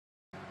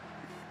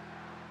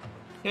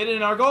Hit it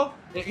in our goal.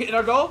 Hit in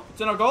our goal.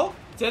 It's in our goal.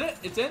 It's in it.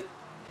 It's in.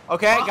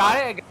 Okay, I got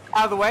it. I got it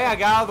out of the way. I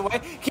got out of the way.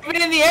 Keep it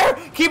in the air.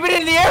 Keep it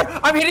in the air.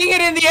 I'm hitting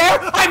it in the air.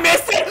 I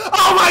missed it.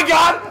 Oh my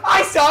god.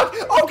 I suck.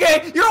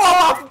 Okay, you're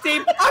all off the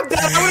team. I'm done.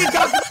 I'm gonna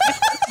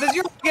go.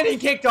 You're getting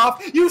kicked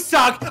off. You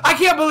suck. I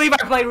can't believe I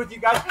played with you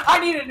guys. I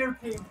need a new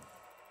team.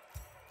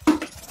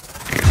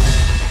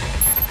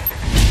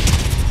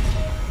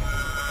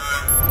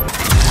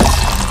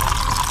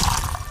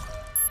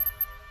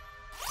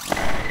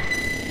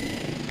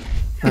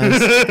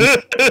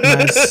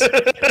 Nice.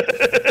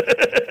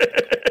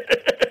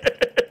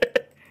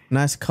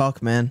 Nice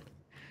cock, man.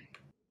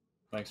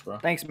 Thanks, bro.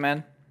 Thanks,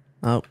 man.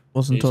 Oh,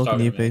 wasn't talking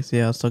to you, Pix.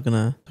 Yeah, I was talking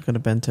to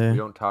Bento. We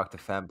don't talk to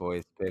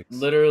fanboys, Pix.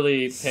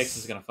 Literally, Pix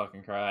is gonna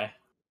fucking cry.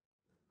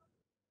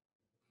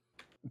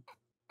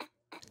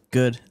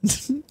 Good.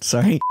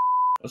 Sorry.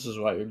 This is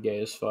why you're gay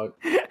as fuck.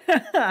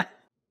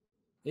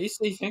 He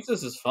thinks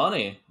this is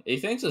funny. He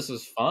thinks this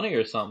is funny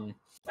or something.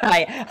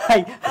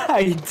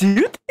 I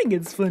do think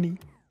it's funny.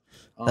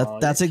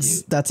 That's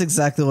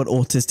exactly what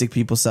autistic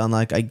people sound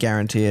like. I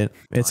guarantee it.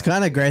 It's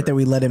kind of great that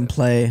we let him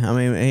play. I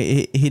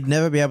mean, he'd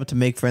never be able to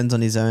make friends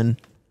on his own.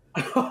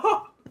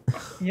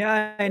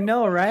 Yeah, I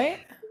know, right?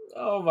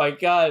 Oh my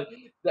god,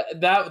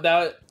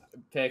 that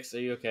Pix, are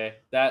you okay?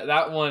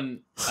 That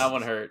one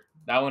hurt.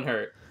 That one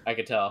hurt. I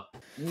could tell.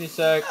 Give me a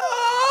sec.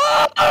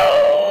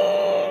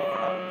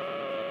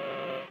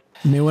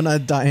 Me when I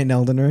die in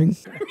Elden Ring.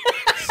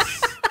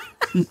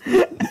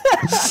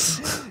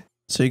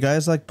 So you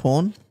guys like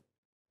porn?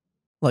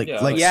 Like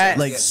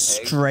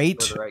straight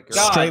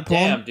God porn?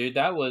 damn, dude,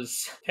 that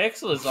was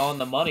Pixel is on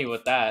the money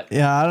with that.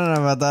 Yeah, I don't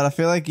know about that. I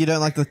feel like you don't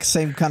like the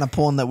same kind of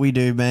porn that we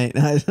do, mate.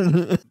 I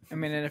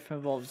mean, and if it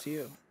involves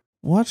you.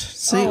 What?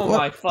 See, oh what?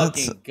 My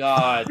fucking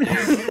god, dude.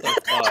 What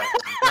the fuck?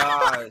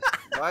 Gosh,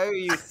 why are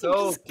you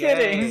so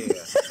gay?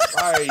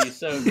 Why are you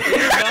so gay?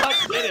 You're not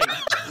kidding.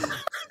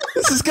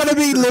 This is gonna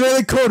be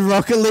literally called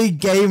Rocket League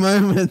gay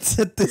moments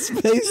at this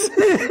pace.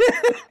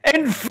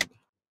 And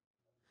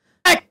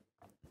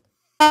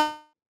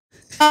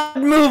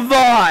move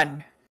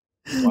on.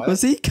 What?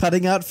 Was he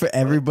cutting out for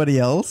everybody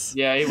else?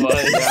 Yeah, he was.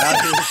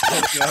 Yeah, he was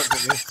cutting out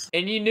for me.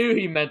 And you knew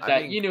he meant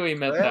that. You knew he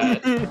meant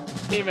that.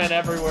 He meant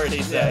every word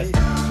he said.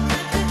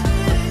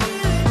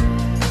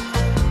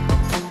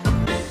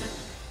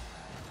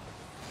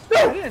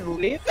 I didn't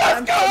leave.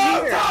 Let's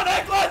go,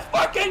 Tonic! Let's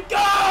fucking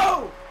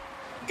go!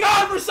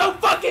 God, we're so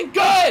fucking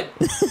good!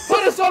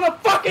 Put us on a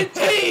fucking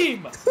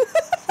team!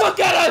 Look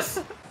at us!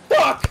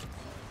 Fuck!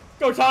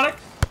 Go, Tonic!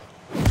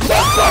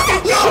 Let's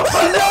fucking go!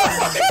 Put us on a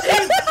fucking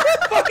team!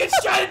 Fucking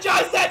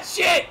strategize that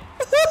shit!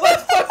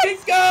 Let's fucking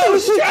go,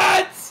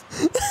 strats!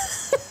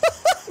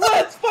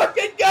 Let's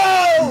fucking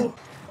go!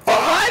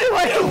 Why do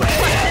I do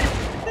it?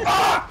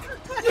 Fuck!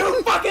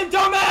 You fucking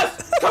dumbass!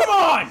 Come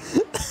on!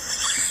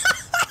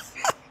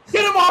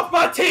 Get him off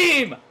my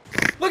team!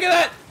 Look at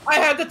that! I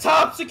had the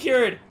top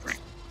secured!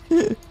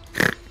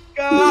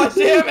 God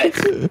damn it!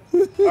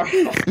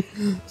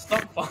 Alright.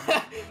 Stop.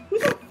 Who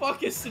the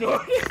fuck is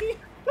snorting?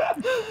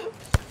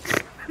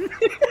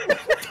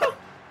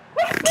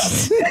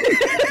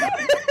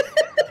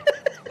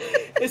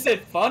 Is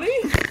it funny?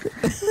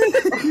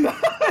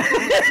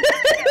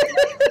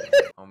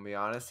 I'll be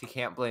honest, he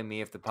can't blame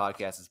me if the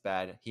podcast is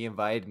bad. He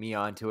invited me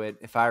onto it.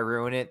 If I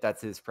ruin it,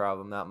 that's his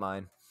problem, not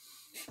mine.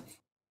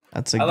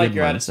 That's a good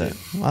mindset.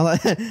 I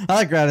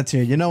like your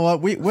attitude. You know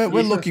what?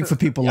 We're looking for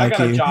people like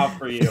you. I got a job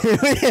for you.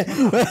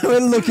 We're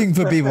looking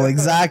for people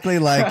exactly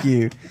like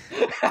you.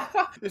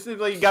 This is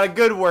like you got a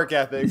good work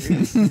ethic.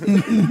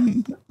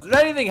 If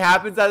anything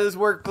happens at this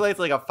workplace,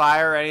 like a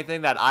fire or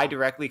anything that I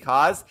directly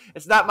caused,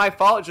 it's not my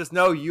fault. Just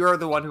know you're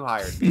the one who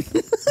hired me.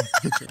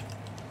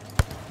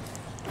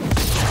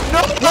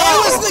 No, where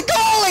was the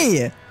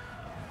goalie?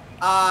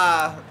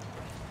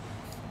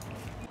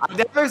 I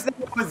never said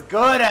I was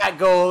good at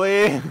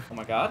goalie. Oh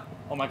my god.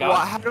 Oh my god. Well,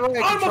 how do I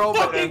control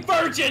I'm a fucking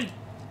virgin!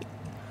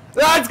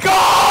 Let's go!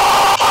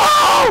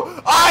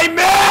 I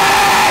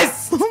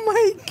miss! Oh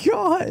my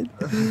god.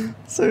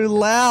 So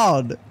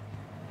loud.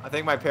 I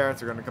think my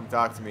parents are going to come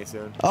talk to me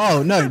soon.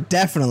 Oh, no,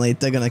 definitely.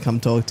 They're going to come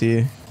talk to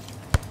you.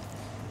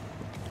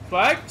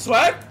 Swag!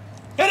 Swag!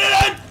 Hit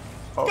it in!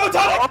 Oh. Go,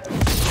 Tonic!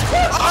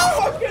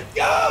 Oh, fucking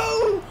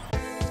go!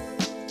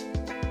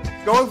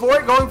 Going for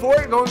it, going for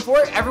it, going for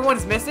it.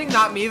 Everyone's missing,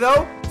 not me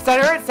though.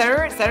 Center it,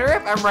 center it, center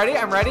it. I'm ready,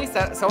 I'm ready.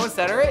 Someone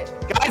center it.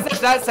 Guys,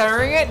 that's not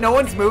centering it. No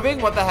one's moving.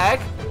 What the heck?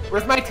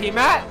 Where's my team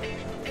at?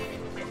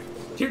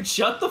 Dude,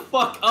 shut the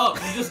fuck up.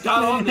 You just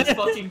got on this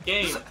fucking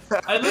game.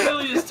 I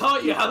literally just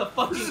taught you how to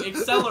fucking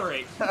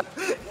accelerate.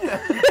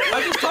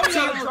 I just taught you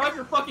how to drive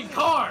your fucking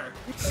car.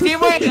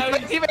 Teammate, now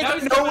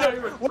you know how to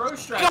throw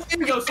strats.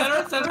 Go center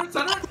it, center it,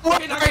 center it.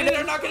 Okay, not getting in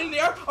there, not getting in the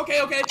air.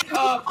 Okay, okay.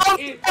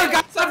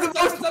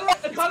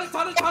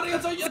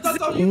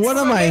 What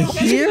am I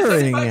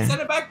hearing?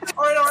 Send it back.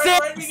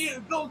 Alright. We need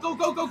it. Go.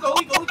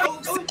 Goalie.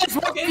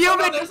 Okay, it's on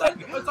the other side.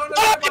 Watch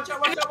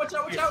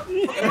out. Okay,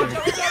 watch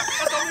out.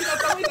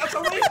 That's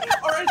on me.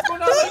 Alright,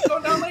 it's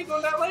going down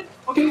lane.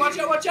 Okay, watch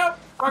out.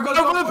 Alright, go.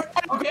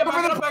 Okay,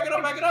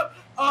 back it up.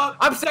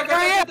 I'm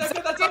serious.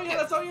 That's on you.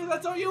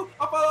 That's on you.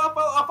 I'll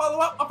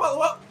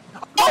follow up.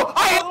 Oh,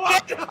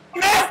 I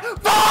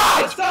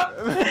missed.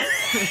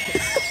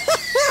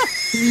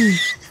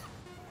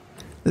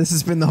 This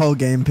has been the whole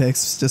game,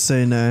 Pix, just so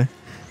you know.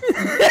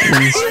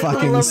 These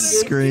fucking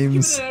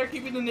screams.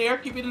 Keep it in the air.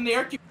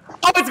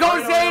 Oh, it's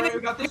going insane!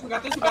 We got this.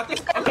 Okay, it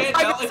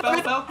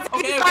fell.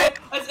 Okay.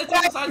 It's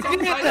on the side.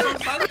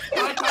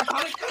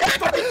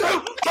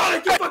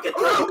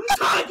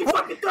 Tonic, you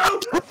fucking through!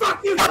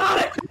 Fuck you,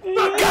 Tonic!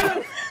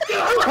 Get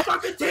off my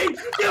fucking team!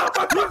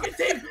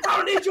 I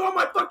don't need you on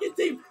my fucking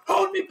team!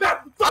 Hold me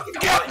back, fucking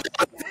Tonic!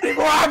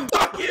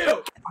 Fuck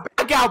you!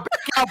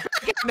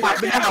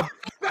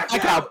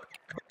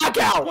 Back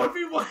out!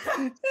 1v1,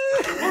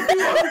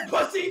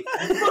 pussy!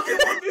 Fucking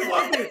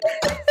 1v1 me!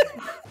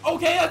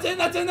 Okay, that's in!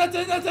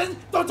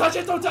 Don't touch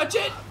it!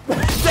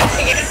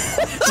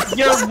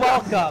 You're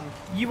welcome.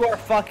 You are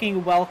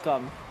fucking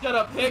welcome. Shut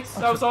up, Pix.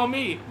 That was all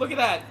me. Look at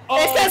that.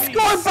 It's that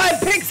scored by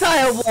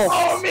Pixile Wolf.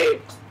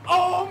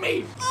 All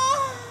me!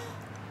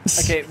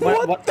 Okay,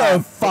 what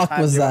the fuck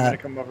was that?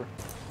 Come over?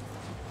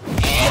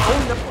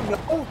 Oh, no.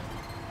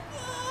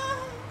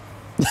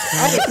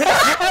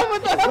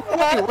 What the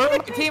hell? Where's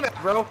my team at,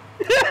 bro?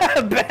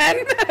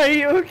 Ben, are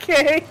you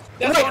okay?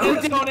 That's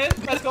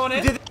going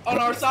in. On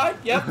our side.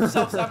 Yep.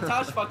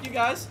 Self-sabotage. Fuck you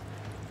guys.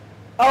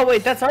 Oh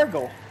wait, that's our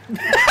goal.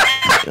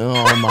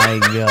 Oh my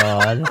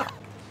god.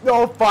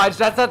 No fudge,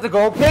 that's not the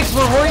goal. Pix,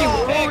 where were you?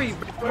 Where were you?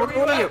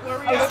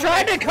 I was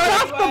trying to cut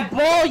off the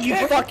ball, you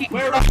fucking.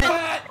 Where are you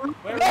at?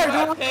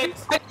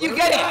 Pix? You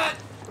get it?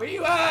 Where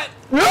you at?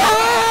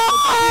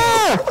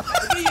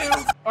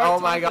 Oh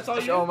my gosh,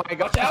 Watch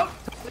out.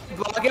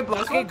 Block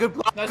it. Good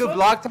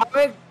block,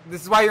 Tommy.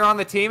 This is why you're on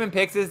the team and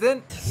Pix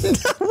isn't?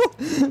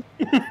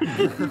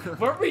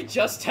 Weren't we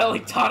just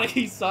telling Tonic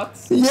he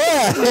sucks?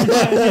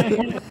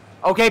 Yeah!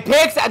 Okay,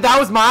 Pix, that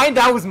was mine.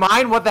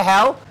 What the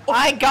hell?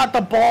 I got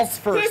the balls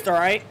first,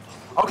 alright?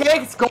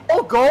 Okay, it's goal.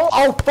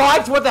 Oh,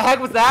 fudge, what the heck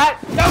was that?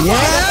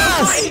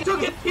 Yes! He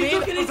took it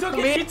from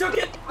me.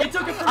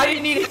 I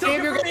didn't need to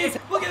save your guys.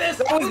 Look at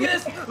this.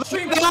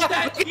 Stream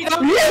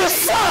You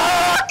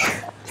suck!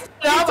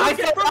 He took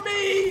it from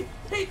me.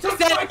 He took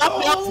my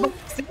goal.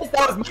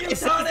 That was my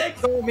Tonic.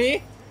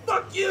 me.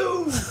 Fuck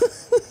you.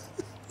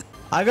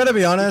 I gotta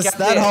be honest,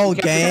 that whole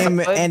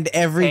game and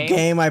every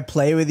game I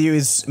play with you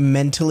is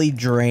mentally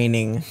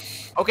draining.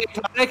 Okay,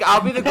 Tonic, I'll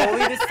be the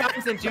goalie this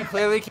time since you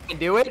clearly can't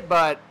do it,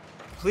 but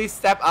please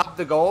step up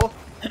the goal.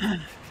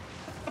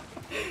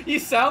 You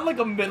sound like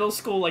a middle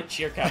school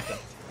cheer captain.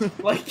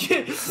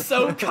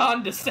 So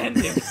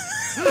condescending.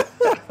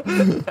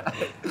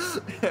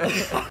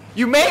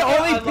 You may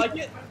only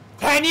be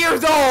 10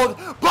 years old,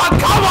 but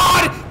come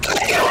on!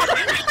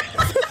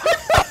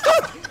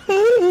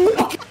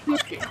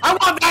 I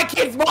want that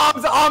kid's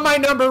mom's on my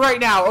number right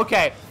now.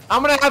 Okay,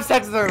 I'm gonna have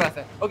sex with her or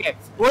nothing. Okay,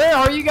 where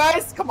are you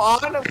guys? Come on,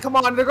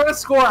 they're gonna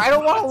score. I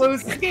don't want to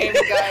lose this game,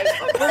 guys.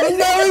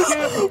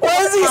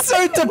 Why is he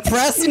so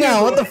depressed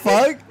now? What the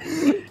fuck?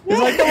 He's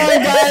like, come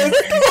on, guys.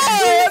 Come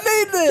on, I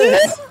need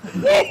this.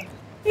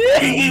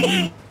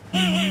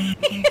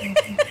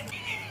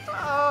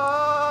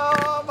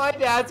 Oh, my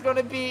dad's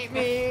gonna beat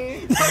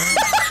me.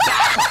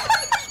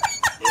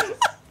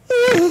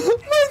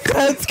 My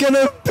dad's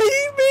gonna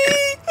beat me.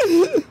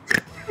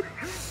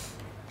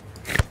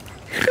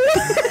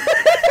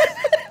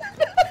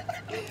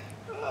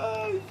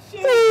 Oh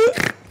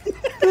shit.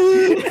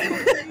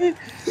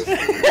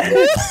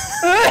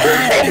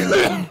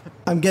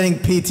 I'm getting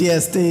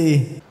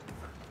PTSD.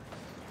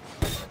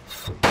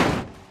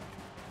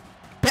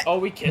 Are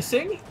we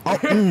kissing?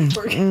 This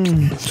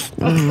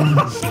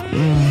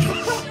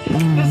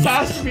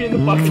has to be in the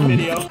fucking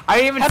video. I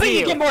didn't even How about see you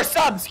you. get more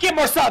subs? Get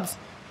more subs.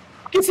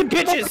 Get some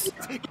bitches.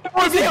 Get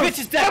more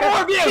views. Get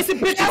more views. Get some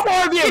bitches. Get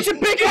more views.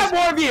 Get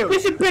more views.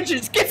 Get some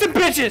bitches. Get some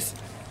bitches.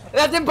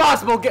 That's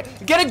impossible. Get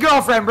a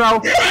girlfriend, bro.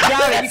 Got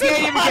it. You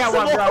can't even get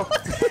one, bro.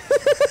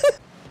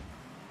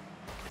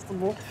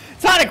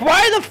 Sonic,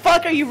 why the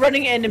fuck are you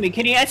running into me?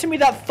 Can you answer me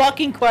that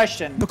fucking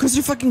question? Because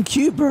you're fucking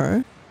cute,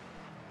 bro.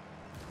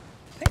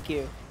 Thank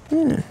you.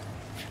 Yeah.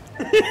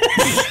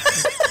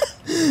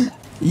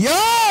 Yo!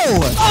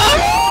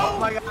 Oh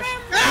my gosh.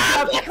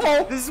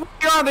 This is why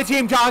you're on the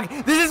team, Tog.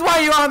 This is why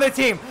you're on the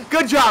team.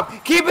 Good job.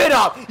 Keep it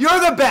up. You're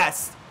the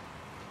best.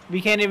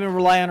 We can't even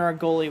rely on our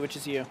goalie, which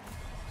is you.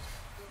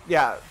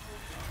 Yeah.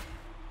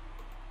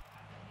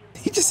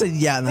 He just said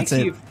yeah, and that's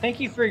it.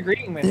 Thank you for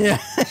agreeing with me. Yeah.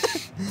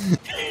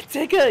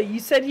 Tika, you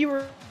said you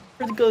were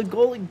the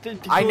goalie.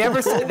 I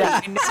never said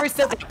that. I never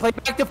said that. Play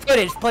back the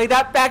footage. Play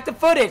that back to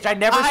footage. I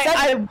never said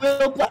I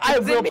that. I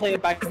will play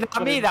it back to That was not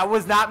footage. me. That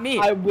was not me.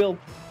 I will.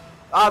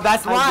 Oh,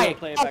 that's I will why.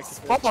 play it back to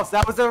footage. False.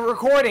 That was a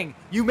recording.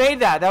 You made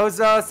that. That was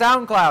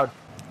SoundCloud.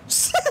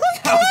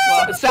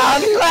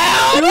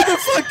 SoundCloud! Who the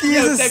fuck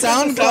uses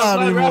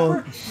SoundCloud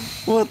anymore?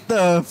 What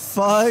the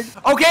fuck?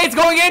 Okay, it's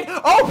going in.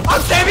 Oh,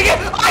 I'm saving it.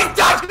 I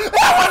touched.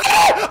 That was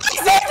it.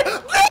 I saved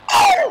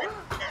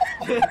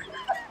it.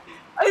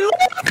 No!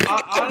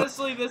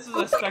 Honestly, this is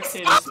a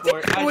spectator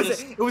sport.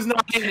 It was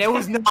not in. It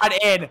was not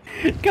in.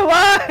 Come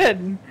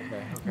on!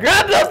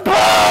 Grab the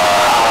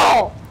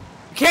ball!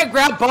 You can't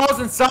grab balls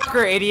in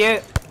soccer,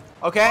 idiot.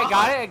 Okay,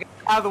 got it. I got it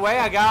out of the way.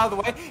 I got out of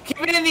the way.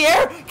 Keep it in the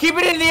air. Keep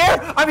it in the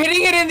air. I'm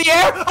hitting it in the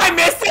air. I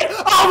missed it.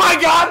 Oh my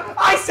god.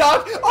 I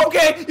suck.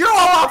 Okay, you're all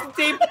off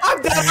the team.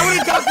 I'm done. I would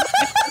have got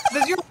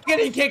this. You're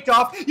getting kicked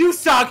off. You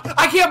suck.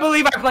 I can't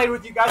believe I played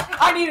with you guys.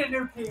 I need a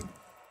new team.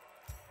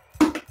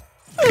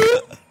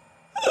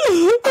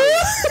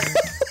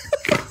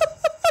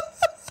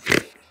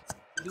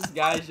 This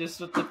guy's just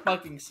with the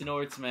fucking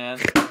snorts, man.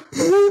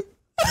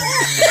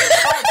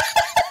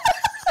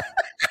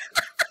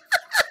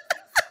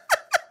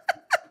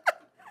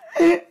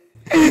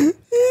 He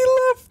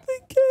left the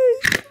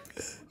game.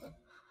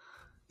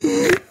 He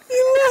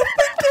left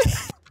the game.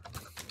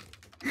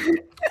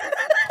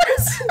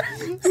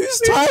 Who's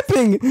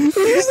typing? Who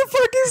the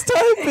fuck is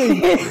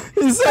typing?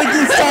 It's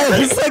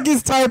like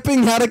he's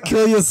typing how to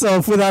kill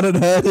yourself without it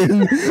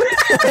hurting.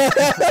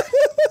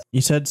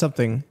 You said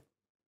something.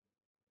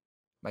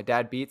 My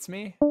dad beats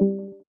me.